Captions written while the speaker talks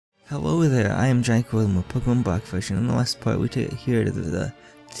Hello there, I am GiantGrotle with Pokémon Blackfish, and in the last part we took it here to the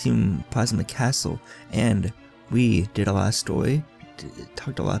Team Plasma Castle, and we did a lot of story,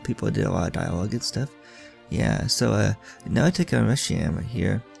 talked to a lot of people, did a lot of dialogue and stuff. Yeah, so now I take a Reshiram right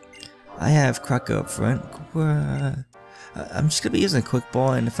here. I have Kraka up front. I'm just gonna be using a quick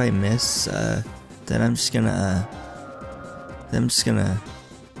ball, and if I miss, then I'm just gonna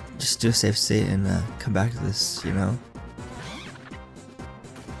do a safe state and come back to this, you know.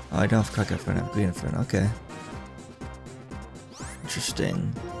 Oh, I don't have Kraka up front, I have green in front, okay.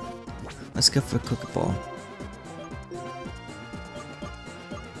 Interesting. Let's go for a quick ball.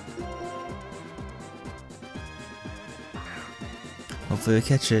 Hopefully we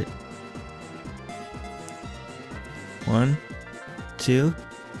catch it. 1, 2,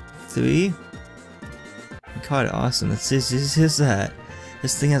 3. We caught it, awesome. Here's that.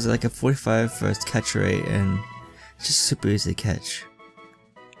 This thing has like a 45 first catch rate, and it's just super easy to catch.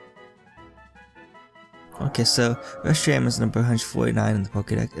 Okay, so Reshiram is number 149 in the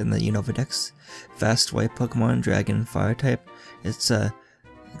Pokédex, in the Unova Dex. Fast white Pokemon, Dragon, Fire type. Its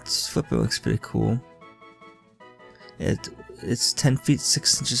footprint looks pretty cool. It's 10 feet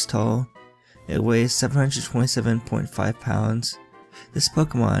 6 inches tall. It weighs 727.5 pounds. This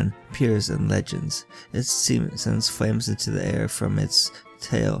Pokemon appears in legends. It sends flames into the air from its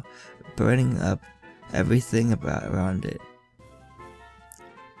tail, burning up everything around it.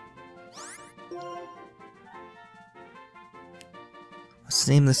 Let's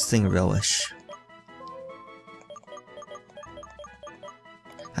name this thing Relish.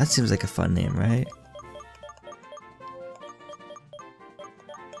 That seems like a fun name, right?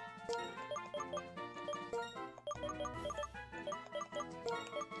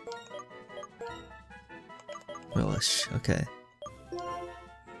 Relish, okay.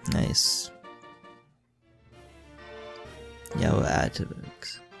 Nice. Yeah, we'll add to the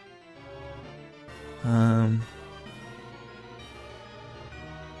mix.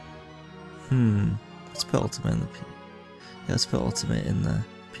 Let's put ultimate in the let's put ultimate in the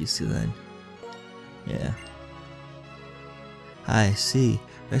PC then. Yeah. I see.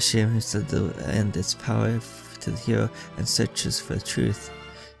 Reshiram has said to end its power to the hero and searches for the truth.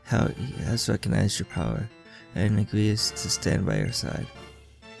 How he has recognized your power and agrees to stand by your side.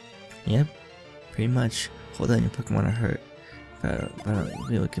 Yep, pretty much. Hold on, your Pokemon are hurt. But I don't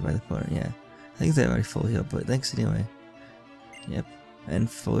really get by the opponent, yeah. I think they're already full healed, but thanks anyway. Yep. And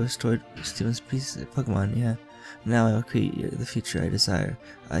fully restored Steven's piece of Pokemon, yeah. Now I will create the future I desire.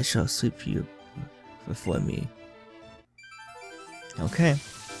 I shall sweep you before me. Okay.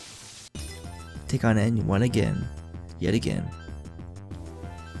 Take on N1 again. Yet again.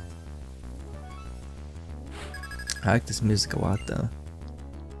 I like this music a lot though.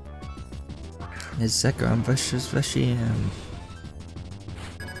 It's Zekrom versus Reshiram.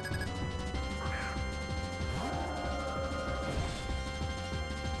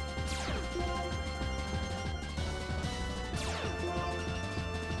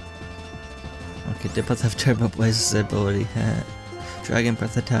 Okay, they both have Turbo Blaze's ability. Dragon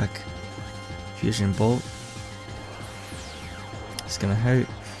Breath attack. Fusion Bolt. It's gonna hurt.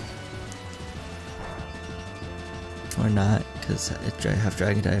 Or not, because it have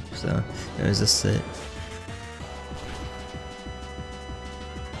Dragon type, so it resists it.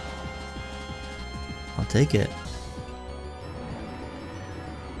 I'll take it.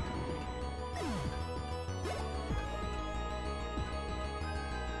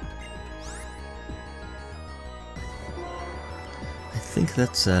 I think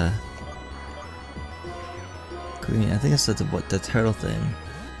that's green. I think that's the turtle thing.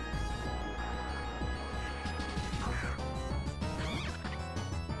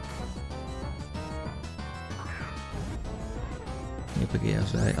 Yeah,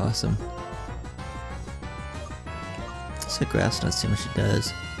 right, awesome. Let's hit grass, not see what it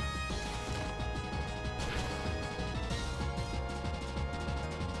does.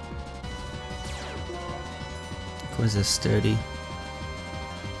 Of course, it's sturdy.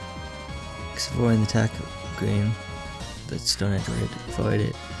 Avoiding the attack green. The Stone Edge, avoid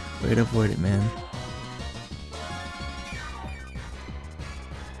it. Way to avoid it, man.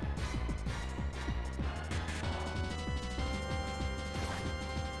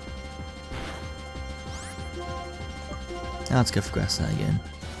 Now let's go for Grass Knot again.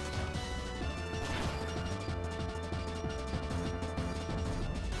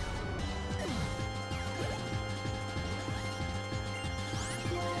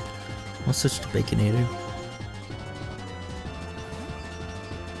 We'll switch to Baconator.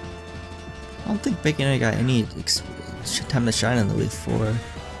 I don't think Baconator got any time to shine in the Leaf 4.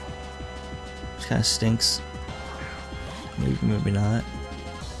 Which kinda stinks. Maybe not.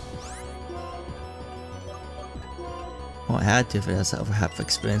 Well, I had to if it has over half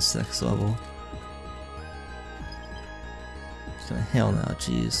experience next level. Hell no,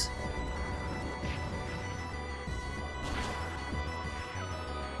 jeez.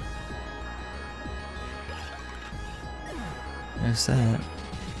 There's that.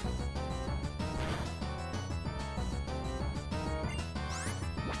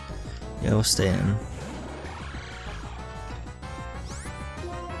 Yeah, we'll stay in.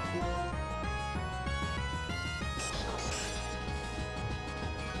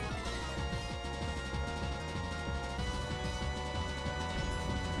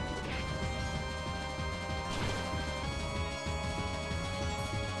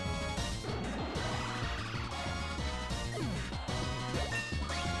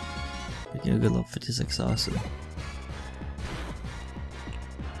 Making a good level 56, awesome.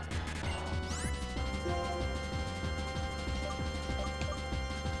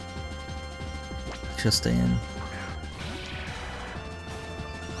 Just stay in.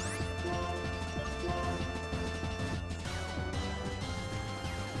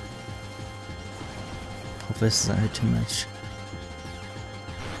 Hopefully this doesn't hurt too much.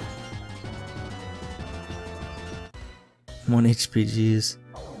 One HP, geez.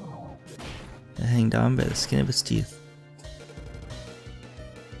 Hang down by the skin of its teeth.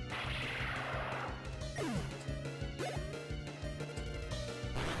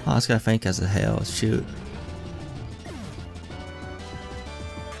 Oh, it's got a faint as a hail. Shoot.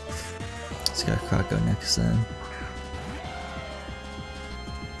 It's got a Croco next then.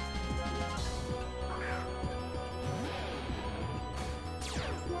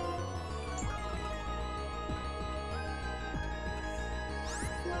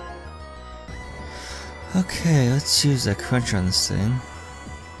 Okay, let's use a crunch on this thing.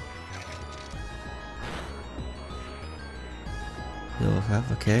 Heal of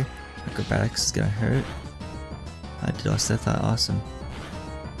half, okay. Acrobatics is gonna hurt. I did also thought awesome.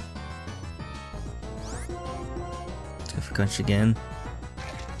 Let's go for crunch again.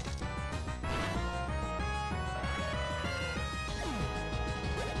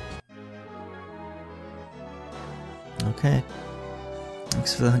 Okay.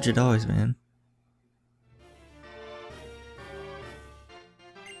 Thanks for the $100, man.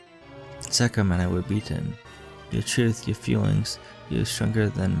 Sacrament, I were beaten. Your truth, your feelings, you were stronger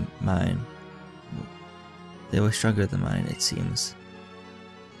than mine. They were stronger than mine, it seems.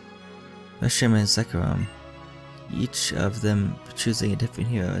 Rashima and Sekhiram, each of them choosing a different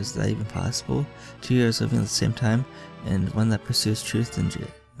hero. Is that even possible? Two heroes living at the same time, and one that pursues truth and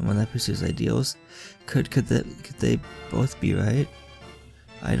one that pursues ideals? Could they both be right?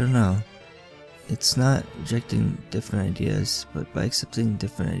 I don't know. It's not rejecting different ideas, but by accepting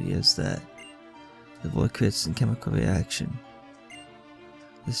different ideas that the void creates a chemical reaction.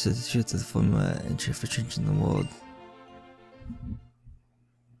 This is the truth of the formula and for changing the world.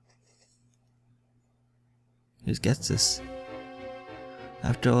 Who gets this?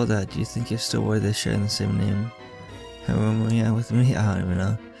 After all that, do you think you're still worthy of sharing the same name? Harmonia with me? I don't even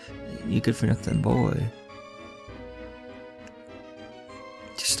know. You good for nothing, boy.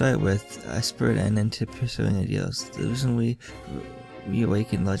 To start with, I spurred an end to pursuing ideals. The reason we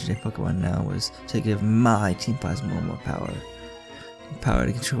reawakened legendary Pokemon now was to give my Team Plasma more power. Power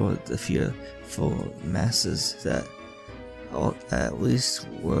to control the fearful masses that at least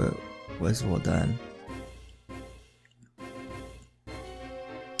was well done.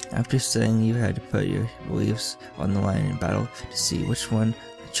 After saying you had to put your beliefs on the line in battle to see which one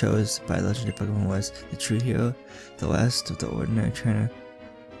chose by legendary Pokemon was the true hero, the last of the ordinary trainer.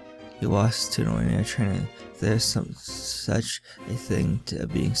 You lost to an ordinary trainer. There's such a thing to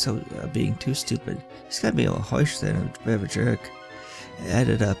being too stupid. He's gotta be a little harsh then, a bit of a jerk. Add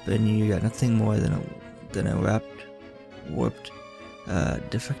it up, and you got nothing more than a warped,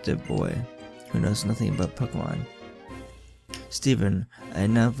 defective boy who knows nothing about Pokemon. Steven, I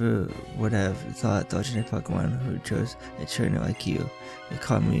never would have thought the legendary Pokemon who chose a trainer like you. It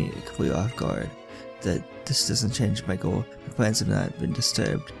caught me completely off guard. That this doesn't change my goal. My plans have not been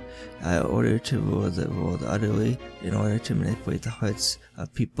disturbed. I order to rule the world utterly in order to manipulate the hearts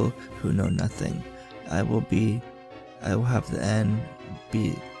of people who know nothing. I will have N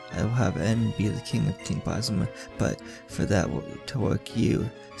be the king of Team Plasma, but for that to work,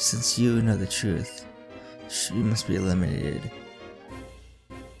 since you know the truth, you must be eliminated.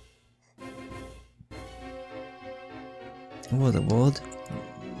 Rule the world?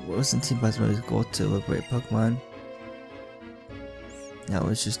 Wasn't Team Plasma's goal to liberate Pokemon? That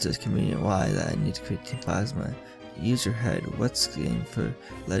was just a convenient lie that I need to create Team Plasma use your head. What's gained for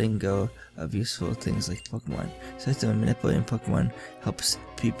letting go of useful things like Pokemon? Selecting and manipulating Pokemon helps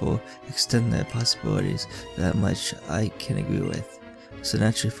people extend their possibilities. That much I can agree with. So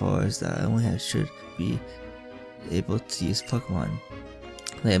naturally follows that I only should be able to use Pokemon.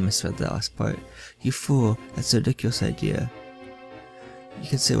 I misread the last part. You fool, that's a ridiculous idea. You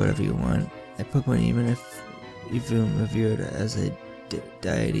can say whatever you want. A Pokemon, even revered as a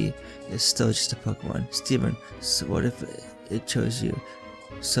deity, is still just a Pokemon. Steven, so what if it chose you?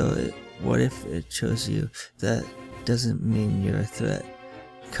 What if it chose you? That doesn't mean you're a threat.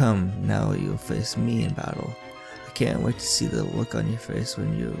 Come, now you'll face me in battle. I can't wait to see the look on your face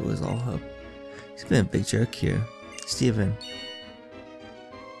when you lose all hope. He's been a big jerk here. Steven.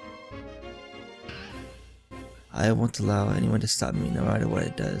 I won't allow anyone to stop me, no matter what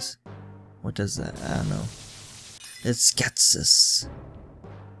it does. What does that? I don't know. It's Skatsis.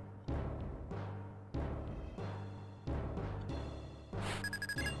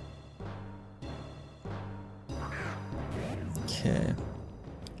 Okay.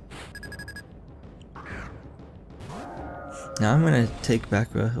 Now I'm gonna take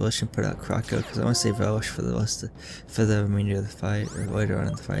back Relish and put out Croco because I want to save Relish for the remainder of the fight, or later on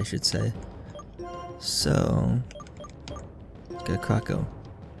in the fight, I should say. So, let's get a Croco.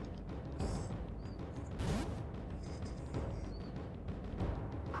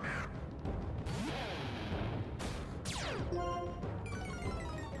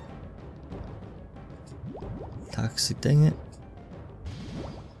 Toxic, dang it.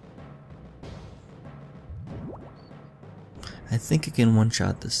 I think I can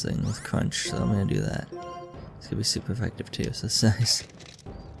one-shot this thing with Crunch, so I'm gonna do that. It's gonna be super effective too, so that's nice.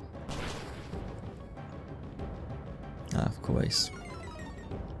 Ah, of course.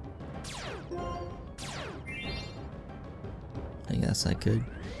 I think that's not good.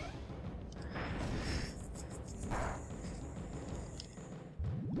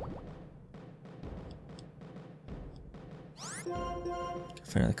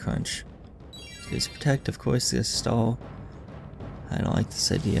 For another Crunch. Use Protect, of course, this stall. I don't like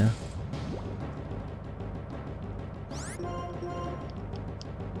this idea.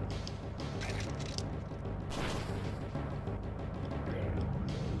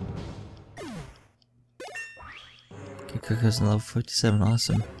 Okay, Coco's in level 57,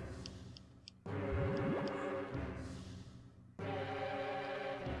 awesome.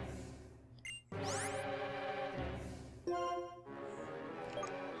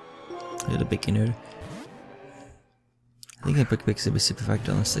 Get a beginner. I think a Brick Pig's gonna be super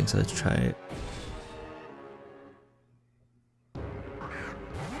effective on this thing, so let's try it.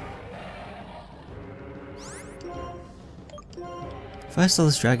 If I saw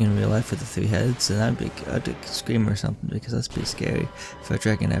this dragon in real life with the 3 heads, then I'd scream or something, because that's pretty scary for a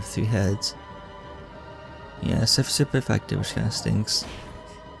dragon to have 3 heads. Yeah, it's super effective, which kinda stinks.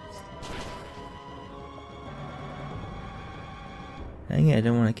 Dang it, I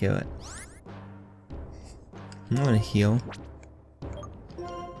didn't want to kill it. I'm gonna heal.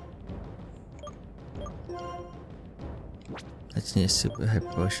 I just need a super hyper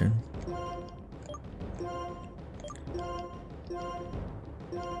potion.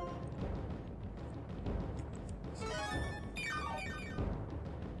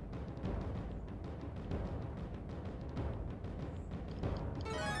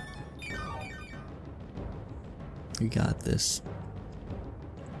 We got this.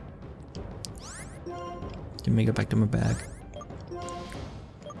 Let me go back to my bag.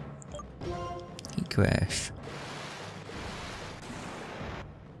 He crashed.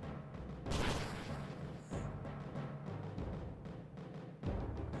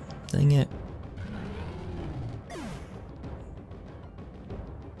 Dang it.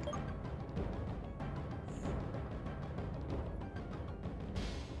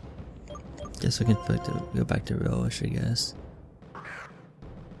 Guess we can go back to Relish, I guess.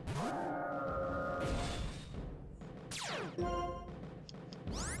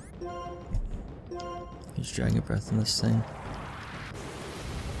 Use Dragon Breath on this thing.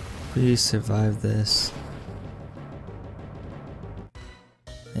 Please survive this.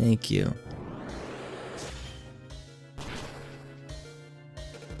 Thank you.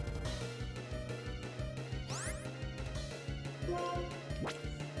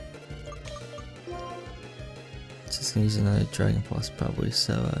 Just gonna use another Dragon Pulse probably,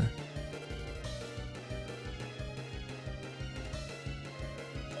 so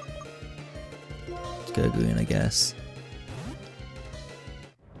let's go green, I guess.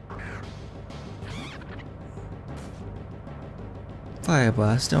 Fire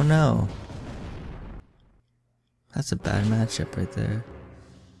Blast, oh no. That's a bad matchup right there.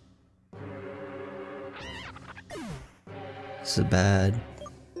 This is bad.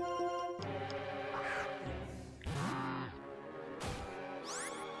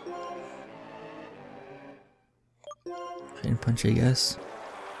 Drain Punch, I guess.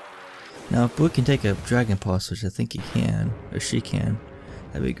 Now, if Boo can take a Dragon Pulse, which I think he can, or she can,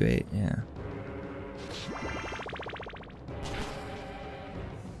 that'd be great, yeah.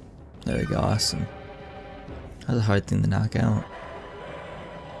 There we go, awesome. That was a hard thing to knock out.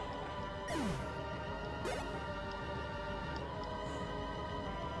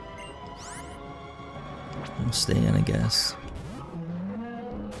 I'll stay in, I guess.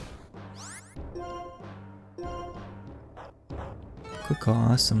 Quick call,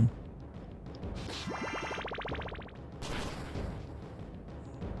 awesome.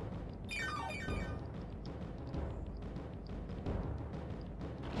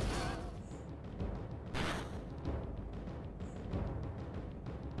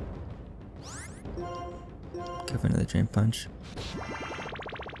 Go for another Drain Punch.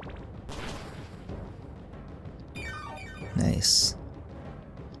 Nice.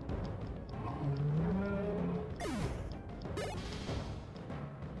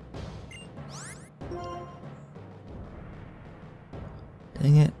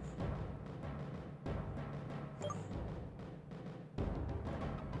 Dang it.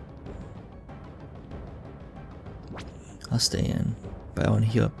 I'll stay in, but I want to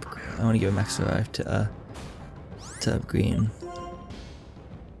heal up. I want to give a max revive to Green.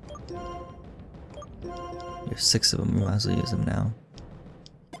 There's 6 of them. We might as well use them now.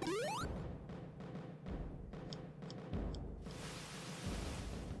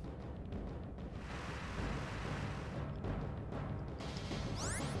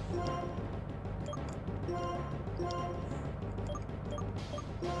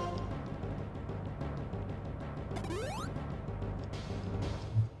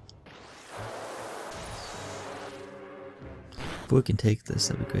 If we can take this,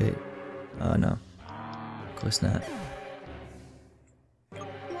 that'd be great. Oh no. Of course not.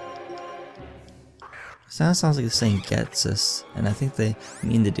 Sounds like the saying gets us, and I think they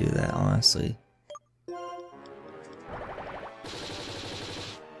mean to do that, honestly.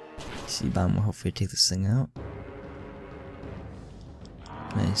 See, Bomb will hopefully take this thing out.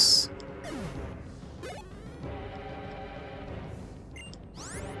 Nice.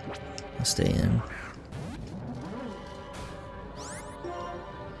 I'll stay in.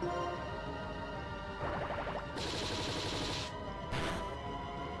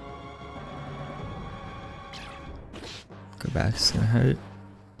 Go back, it's gonna hurt.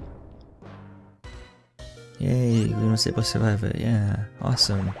 Yay, we must able to survive it, yeah,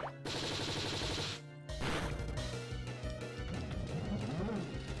 awesome.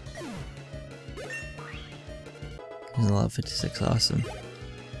 He's a level 56, awesome.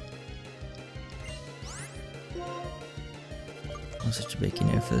 I'm such a baking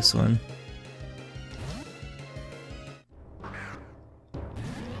air for this one.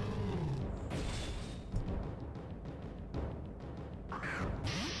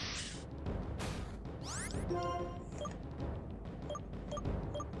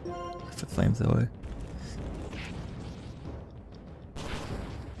 For flamethrower.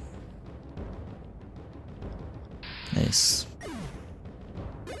 Nice.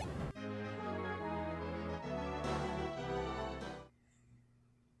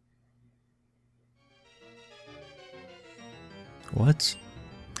 What?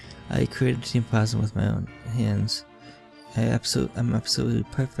 I created Team Plasma with my own hands. I'm absolutely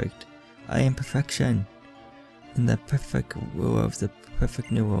perfect. I am perfection. In the perfect world of the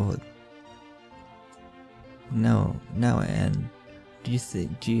perfect new world. No, now and do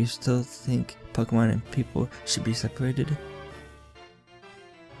you still think Pokemon and people should be separated?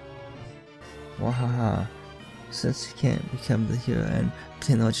 Wahaha. Since I can't become the hero and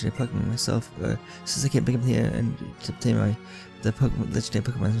obtain the legendary Pokemon myself, or since I can't become the hero and obtain the legendary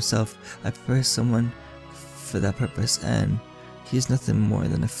Pokemon myself, I prepare someone for that purpose, and he's nothing more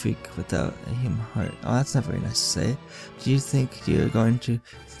than a freak without a human heart. Oh, that's not very nice to say. Do you think you're going to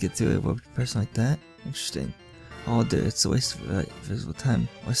get through it with a person like that? Interesting. Oh, dude, it's a waste of visible time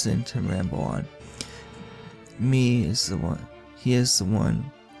listening to him ramble on. Me is the one. He is the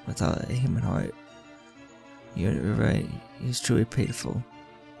one without a human heart. You're right. He's truly painful.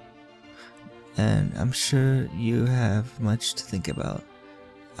 And I'm sure you have much to think about.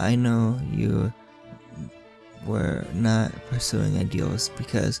 I know you were not pursuing ideals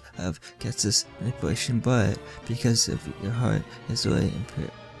because of Gets's manipulation, but because of your heart is really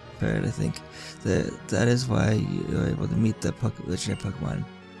impaired. I think that is why you were able to meet the legendary Pokemon.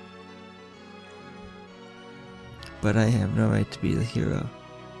 But I have no right to be the hero.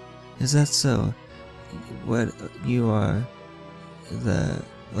 Is that so? What you are the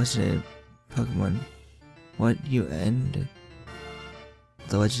legendary Pokemon, what you and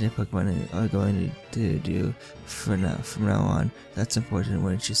the legendary Pokemon are going to do from now on. That's important,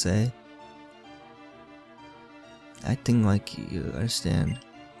 wouldn't you say? Acting like you understand.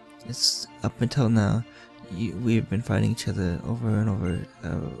 It's up until now, we've been fighting each other over and over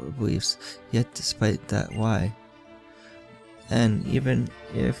our beliefs, yet despite that, why? And even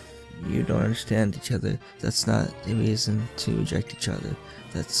if you don't understand each other, that's not a reason to reject each other.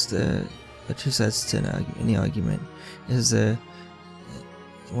 That's the two sides to any argument. Is there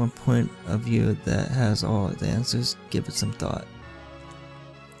one point of view that has all the answers? Give it some thought.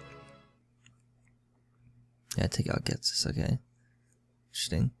 Yeah, take out gets this, okay?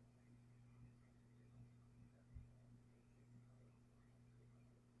 Interesting.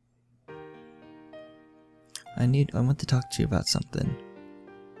 I want to talk to you about something.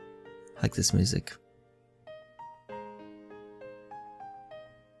 Like this music.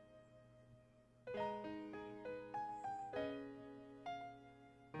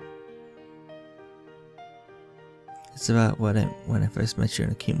 It's about when I first met you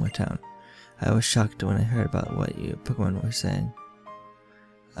in Akimwa Town. I was shocked when I heard about what your Pokemon were saying.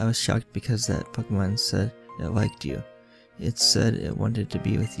 I was shocked because that Pokemon said it liked you. It said it wanted to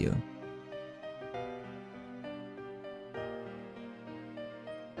be with you.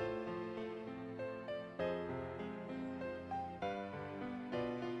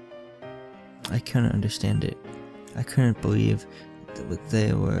 I couldn't understand it. I couldn't believe that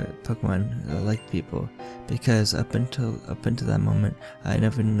they were Pokemon that liked people, because up until that moment, I had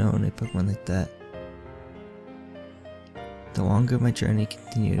never known a Pokemon like that. The longer my journey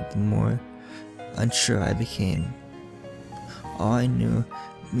continued, the more unsure I became. All I knew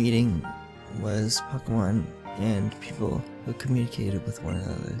meeting was Pokemon and people who communicated with one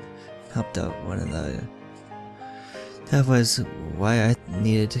another, helped out one another. That was why I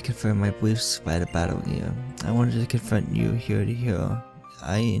needed to confirm my beliefs by the battle you. I wanted to confront you hero to hero.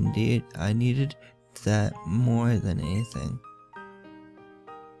 I needed that more than anything.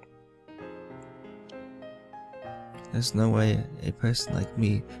 There's no way a person like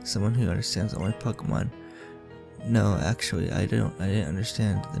me, someone who understands only Pokemon. No, actually, I didn't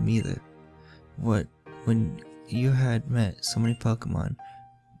understand them either. When you had met so many Pokemon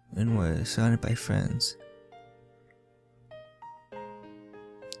and were surrounded by friends,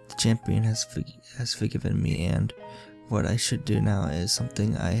 the champion has forgiven me, and what I should do now is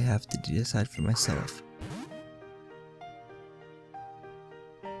something I have to decide for myself.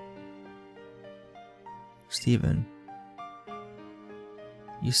 Steven,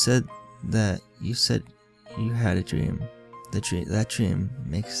 you said you had a dream. That dream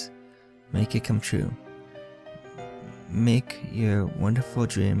make it come true. Make your wonderful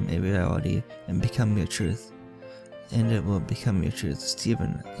dream a reality and become your truth. And it will become your truth.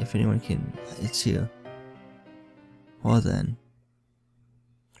 Steven, if anyone can, it's you. Well then,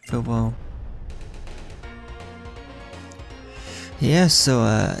 farewell. Yeah, so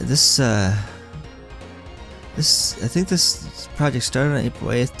I think this project started on April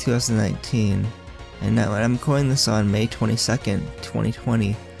 8th, 2019, and now I'm recording this on May 22nd,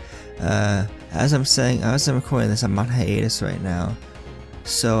 2020. As I'm recording this, I'm on hiatus right now,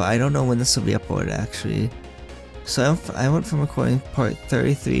 so I don't know when this will be uploaded actually. So I went from recording part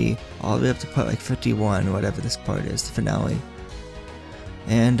 33 all the way up to part like 51, whatever this part is, the finale.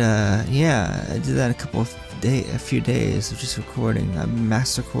 And yeah, I did that a few days of just recording. I'm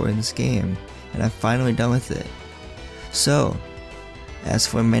master recording this game, and I'm finally done with it. So, as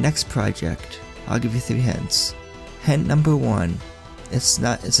for my next project, I'll give you 3 hints. Hint number 1, it's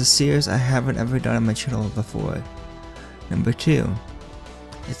a series I haven't ever done on my channel before. Number 2,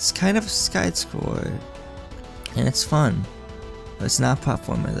 it's kind of a side scroller, and it's fun, but it's not a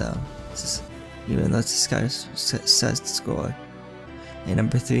platformer though. Even though it's a side scroller. And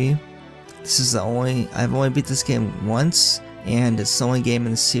number 3, I've only beat this game once, and it's the only game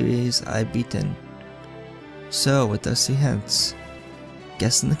in the series I've beaten. So with those 3 hints,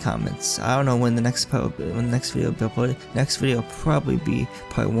 guess in the comments. I don't know when the next video will be uploaded. Next video will probably be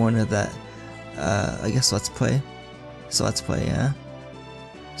part 1 of that, I guess let's play. So let's play, yeah?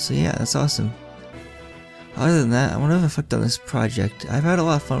 So yeah, that's awesome. Other than that, I want to reflect on this project. I've had a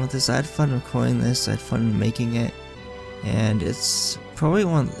lot of fun with this. I had fun recording this, I had fun making it, and it's probably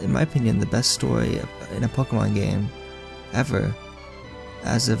in my opinion, the best story in a Pokemon game ever,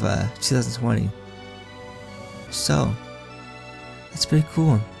 as of 2020. So, it's pretty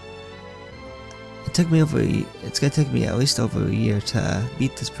cool. It's gonna take me at least over a year to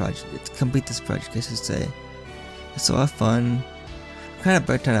complete this project, I should say. It's a lot of fun. kind of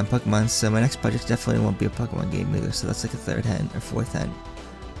burnt out on Pokemon, so my next project definitely won't be a Pokemon game either, so that's like a third hint, or fourth hint.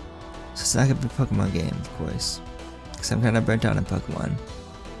 So it's not gonna be a Pokemon game, of course, because I'm kind of burnt out on Pokemon.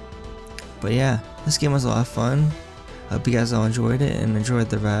 But yeah, this game was a lot of fun. I hope you guys all enjoyed it and enjoyed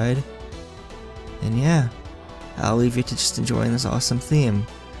the ride. And yeah, I'll leave you to just enjoying this awesome theme.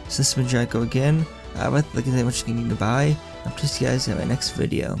 So this has been GiantGrotle again. I would like to say much goodbye. I'll see you guys in my next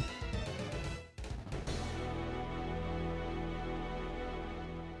video.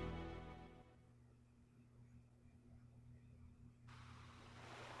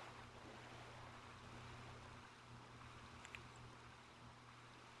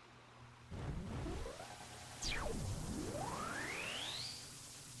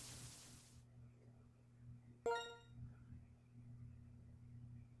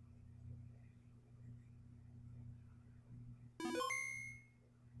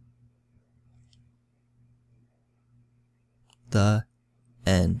 The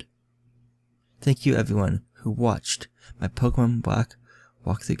end. Thank you everyone who watched my Pokemon Black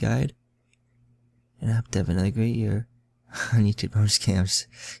walkthrough guide, and I hope to have another great year on YouTube. I'm just kidding.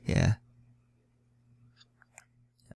 Yeah.